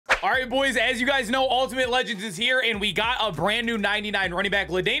All right, boys, as you guys know, Ultimate Legends is here, and we got a brand new 99 running back.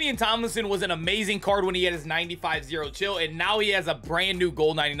 LaDainian Tomlinson was an amazing card when he had his 95-0 chill, and now he has a brand new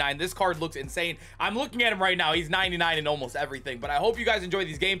gold 99. This card looks insane. I'm looking at him right now. He's 99 in almost everything, but I hope you guys enjoy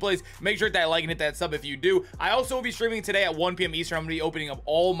these gameplays. Make sure to hit that like and hit that sub if you do. I also will be streaming today at 1 p.m. Eastern. I'm going to be opening up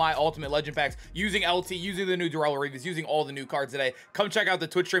all my Ultimate Legend packs using LT, using the new Durrell Reeves, using all the new cards today. Come check out the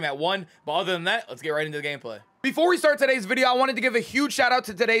Twitch stream at 1, but other than that, let's get right into the gameplay. Before we start today's video, I wanted to give a huge shout out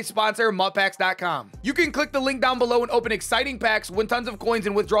to today's sponsor, mutpacks.com. You can click the link down below and open exciting packs, win tons of coins,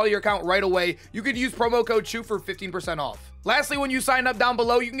 and withdraw your account right away. You could use promo code CHEW for 15% off. Lastly, when you sign up down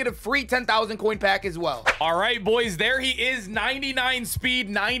below, you can get a free 10,000 coin pack as well. All right, boys, there he is. 99 speed,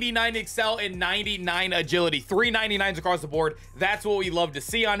 99 excel, and 99 agility. 3 99s across the board. That's what we love to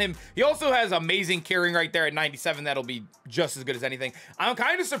see on him. He also has amazing carrying right there at 97. That'll be just as good as anything. I'm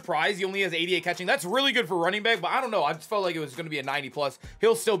kind of surprised he only has 88 catching. That's really good for running back, but I don't know. I just felt like it was going to be a 90 plus.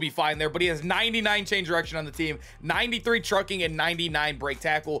 He'll still be fine there, but he has 99 change direction on the team, 93 trucking, and 99 break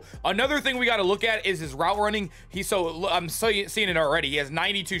tackle. Another thing we got to look at is his route running. I'm seeing it already. He has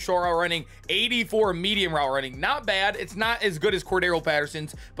 92 short route running, 84 medium route running. Not bad. It's not as good as Cordero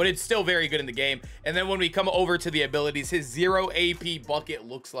Patterson's, but it's still very good in the game. And then when we come over to the abilities, his 0 AP bucket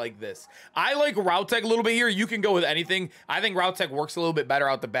looks like this. I like route tech a little bit here. You can go with anything. I think route tech works a little bit better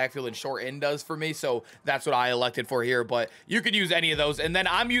out the backfield and short end does for me, so that's what I elected for here, but you could use any of those. And then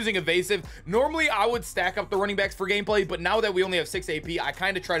I'm using evasive. Normally I would stack up the running backs for gameplay, but now that we only have 6 AP, I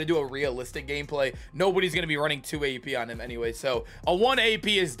kind of try to do a realistic gameplay. Nobody's going to be running 2 AP on him anyway, so a 1 AP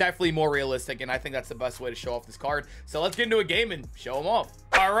is definitely more realistic, and I think that's the best way to show off this card. So let's get into a game and show him off.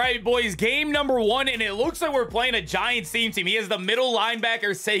 All right, boys, game number 1, and it looks like we're playing a Giants team. He has the middle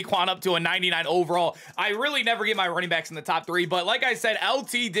linebacker Saquon up to a 99 overall. I really never get my running backs in the top 3, but like I said,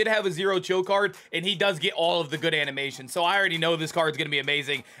 LT did have a 0 chill card, and he does get all of the good animation, so I already know this card's gonna be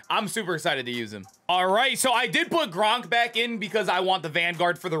amazing. I'm super excited to use him. All right, so I did put Gronk back in because I want the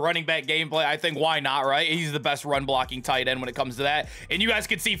Vanguard for the running back gameplay. I think why not, right? He's the best run blocking tight end when it comes to that. And you guys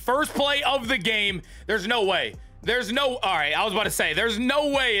can see first play of the game. There's no way. All right, I was about to say, there's no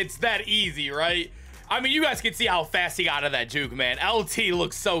way it's that easy, right? I mean, you guys can see how fast he got out of that juke, man. LT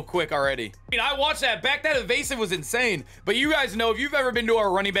looks so quick already. I mean, I watched that back. That evasive was insane. But you guys know, if you've ever been to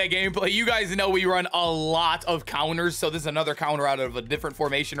our running back gameplay, you guys know we run a lot of counters. So this is another counter out of a different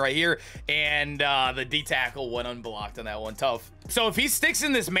formation right here. And the D tackle went unblocked on that one. Tough. So if he sticks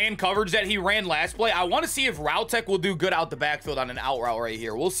in this man coverage that he ran last play, I want to see if route tech will do good out the backfield on an out route right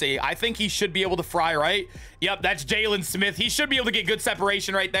here. We'll see. I think he should be able to fry, right? Yep, that's Jalen Smith. He should be able to get good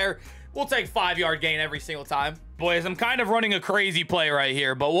separation right there. We'll take 5-yard gain every single time. Boys, I'm kind of running a crazy play right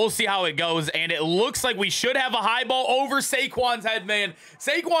here, but we'll see how it goes. And it looks like we should have a high ball over Saquon's head, man.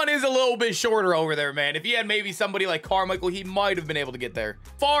 Saquon is a little bit shorter over there, man. If he had maybe somebody like Carmichael, he might have been able to get there.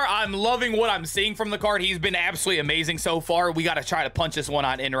 I'm loving what I'm seeing from the card. He's been absolutely amazing so far. We got to try to punch this one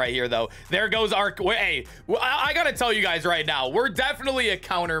on in right here, though. There goes our... Hey, I got to tell you guys right now, we're definitely a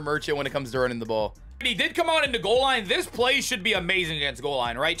counter merchant when it comes to running the ball. He did come out into goal line. This play should be amazing against goal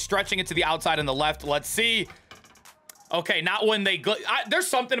line, right? Stretching it to the outside and the left. Let's see. Okay, not when they... there's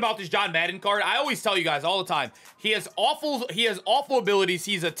something about this John Madden card. I always tell you guys all the time. He has awful abilities.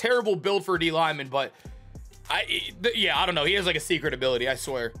 He's a terrible build for a D lineman, but... yeah, I don't know. He has like a secret ability, I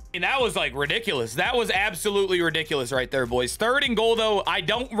swear. And that was like ridiculous. That was absolutely ridiculous right there, boys. 3rd and goal, though. I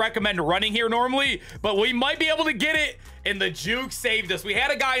don't recommend running here normally, but we might be able to get it. And the juke saved us. We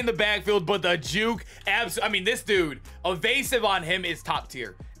had a guy in the backfield, but the juke, I mean, this dude, evasive on him is top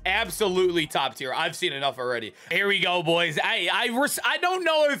tier. Absolutely top tier. I've seen enough already. Here we go, boys. I don't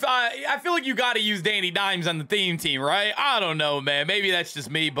know if I feel like you got to use Danny Dimes on the theme team, right? I don't know, man. Maybe that's just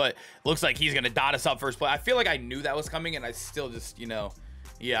me, but looks like he's gonna dot us up first play. I feel like I knew that was coming, and I still just, you know,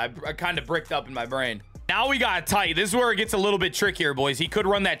 yeah, I kind of bricked up in my brain. Now we got tight. This is where it gets a little bit trickier, boys. He could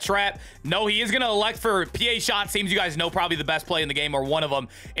run that trap. No, he is going to elect for PA shot. Seems you guys know probably the best play in the game or one of them.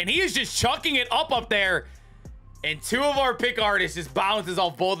 And he is just chucking it up there. And 2 of our pick artists just bounces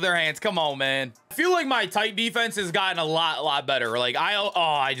off both of their hands. Come on, man. I feel like my tight defense has gotten a lot better. Like,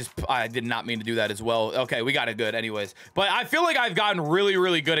 I did not mean to do that as well. Okay, we got it good anyways. But I feel like I've gotten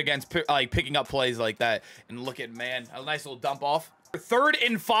really good against like picking up plays like that. And look at, man, a nice little dump off. 3rd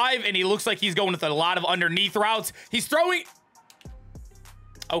and 5, and he looks like he's going with a lot of underneath routes. He's throwing.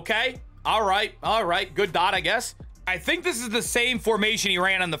 Okay. All right. Good dot, I guess. I think this is the same formation he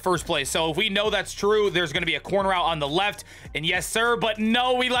ran on the first play. So if we know that's true, there's going to be a corner out on the left. And yes, sir. But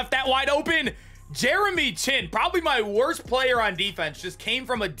no, we left that wide open. Jeremy Chin, probably my worst player on defense, just came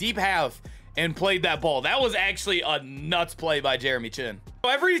from a deep half and played that ball. That was actually a nuts play by Jeremy Chin. So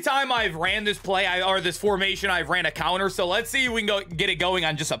every time I've ran this play, or this formation, I've ran a counter. So let's see if we can get it going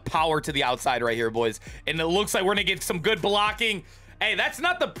on just a power to the outside right here, boys. And it looks like we're gonna get some good blocking. Hey, that's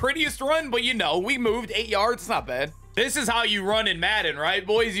not the prettiest run, but you know, we moved 8 yards. It's not bad. This is how you run in Madden, right,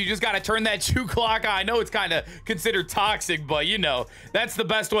 boys? You just got to turn that shoe clock on. I know it's kind of considered toxic, but, you know, that's the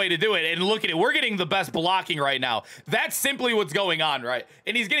best way to do it. And look at it. We're getting the best blocking right now. That's simply what's going on, right?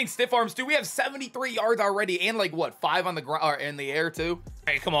 And he's getting stiff arms, too. We have 73 yards already and, like, what, 5 on the ground or in the air, too?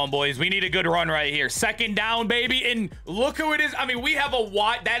 Hey, come on, boys. We need a good run right here. Second down, baby. And look who it is. I mean, we have a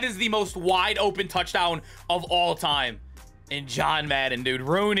wide... That is the most wide open touchdown of all time. And John Madden, dude,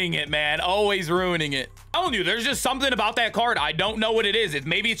 ruining it, man. Always ruining it. I'm telling you, there's just something about that card. I don't know what it is.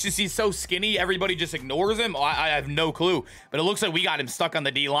 Maybe it's just he's so skinny, everybody just ignores him. I have no clue. But it looks like we got him stuck on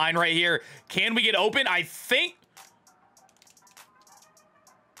the D line right here. Can we get open? I think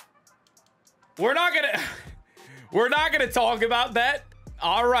we're not gonna talk about that.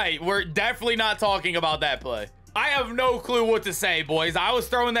 All right, we're definitely not talking about that play. I have no clue what to say, boys. I was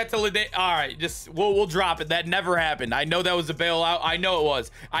throwing that to LaDainian. All right, just we'll drop it. That never happened. I know that was a bailout. I know it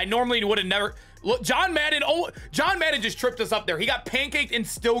was. I normally would have never. Look, John Madden. Oh, John Madden just tripped us up there. He got pancaked and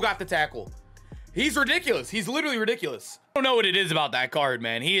still got the tackle. He's ridiculous. He's literally ridiculous. I don't know what it is about that card,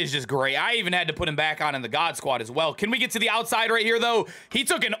 man. He is just great. I even had to put him back on in the God Squad as well. Can we get to the outside right here, though? He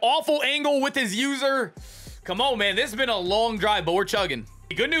took an awful angle with his user. Come on, man. This has been a long drive, but we're chugging.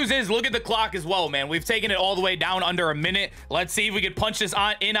 The good news is, look at the clock as well, man. We've taken it all the way down under a minute. Let's see if we can punch this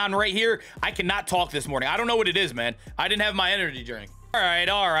in on right here. I cannot talk this morning. I don't know what it is, man. I didn't have my energy drink. All right.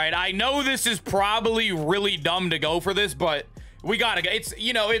 I know this is probably really dumb to go for this, but we gotta go. It's,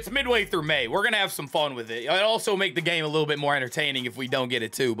 you know, it's midway through May. We're gonna have some fun with it. It'll also make the game a little bit more entertaining if we don't get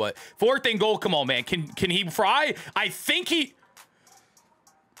it too. But 4th and goal, come on, man. Can he fry? I think he...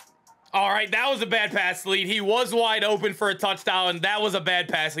 All right, that was a bad pass lead. He was wide open for a touchdown. That was a bad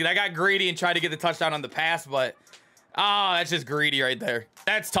pass lead. I got greedy and tried to get the touchdown on the pass, but that's just greedy right there.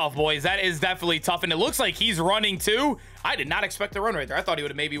 That's tough, boys. That is definitely tough, and it looks like he's running too. I did not expect to run right there. I thought he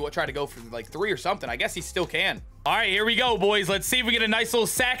would have maybe tried to go for like 3 or something. I guess he still can. All right, here we go, boys. Let's see if we get a nice little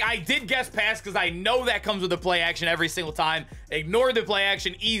sack. I did guess pass because I know that comes with the play action every single time. Ignore the play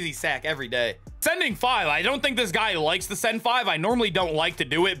action. Easy sack every day. Sending 5. I don't think this guy likes to send 5. I normally don't like to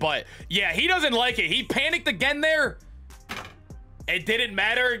do it, but yeah, he doesn't like it. He panicked again there. It didn't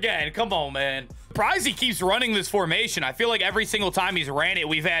matter again. Come on, man. Surprised he keeps running this formation. I feel like every single time he's ran it,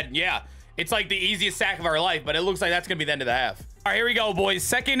 we've had, yeah, it's like the easiest sack of our life, but it looks like that's going to be the end of the half. All right, here we go, boys.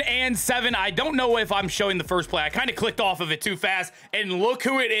 2nd and 7. I don't know if I'm showing the first play. I kind of clicked off of it too fast. And look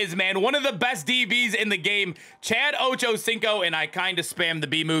who it is, man. One of the best DBs in the game, Chad Ochocinco. And I kind of spammed the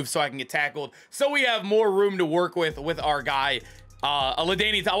B move so I can get tackled. So we have more room to work with our guy,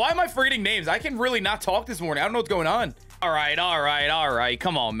 LaDainian. Why am I forgetting names? I can really not talk this morning. I don't know what's going on. All right.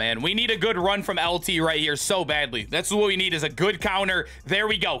 Come on, man. We need a good run from LT right here so badly. That's what we need, is a good counter. There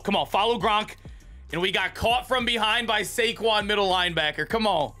we go. Come on, follow Gronk. And we got caught from behind by Saquon, middle linebacker. Come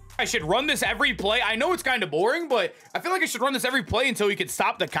on. I should run this every play. I know it's kind of boring, but I feel like I should run this every play until he could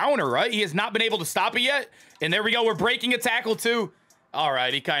stop the counter, right? He has not been able to stop it yet. And there we go. We're breaking a tackle too. All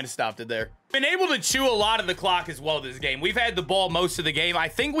right, he kind of stopped it there. Been able to chew a lot of the clock as well this game. We've had the ball most of the game. I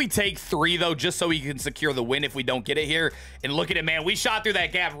think we take 3, though, just so we can secure the win if we don't get it here. And look at it, man. We shot through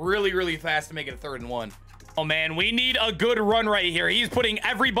that gap really, really fast to make it a 3rd and 1. Oh, man, we need a good run right here. He's putting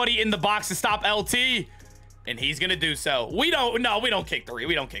everybody in the box to stop LT. And he's going to do so. We don't kick 3.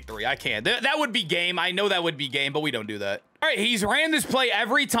 We don't kick 3. I can't. That would be game. I know that would be game, but we don't do that. All right, he's ran this play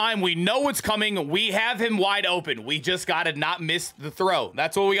every time. We know what's coming. We have him wide open. We just got to not miss the throw.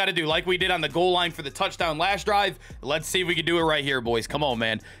 That's what we got to do, like we did on the goal line for the touchdown last drive. Let's see if we can do it right here, boys. Come on,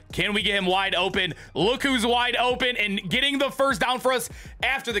 man. Can we get him wide open? Look who's wide open and getting the first down for us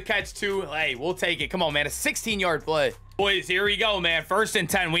after the catch, too. Hey, we'll take it. Come on, man. A 16-yard play. Boys, here we go, man. 1st and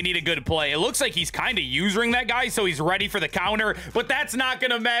 10. We need a good play. It looks like he's kind of using that guy, so he's ready for the counter. But that's not going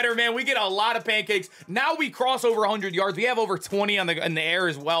to matter, man. We get a lot of pancakes. Now we cross over 100 yards. We have over 20 in the air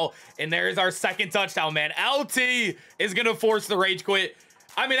as well. And there's our 2nd touchdown, man. LT is going to force the rage quit.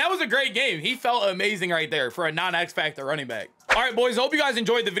 I mean, that was a great game. He felt amazing right there for a non-X Factor running back. All right, boys, hope you guys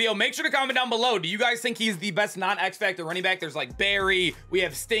enjoyed the video. Make sure to comment down below. Do you guys think he's the best non-X Factor running back? There's like Barry. We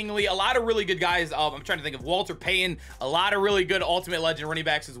have Stingley. A lot of really good guys. I'm trying to think of Walter Payton. A lot of really good Ultimate Legend running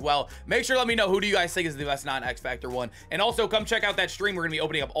backs as well. Make sure to let me know who do you guys think is the best non-X Factor one. And also, come check out that stream. We're going to be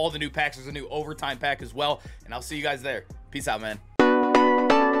opening up all the new packs. There's a new overtime pack as well. And I'll see you guys there. Peace out, man.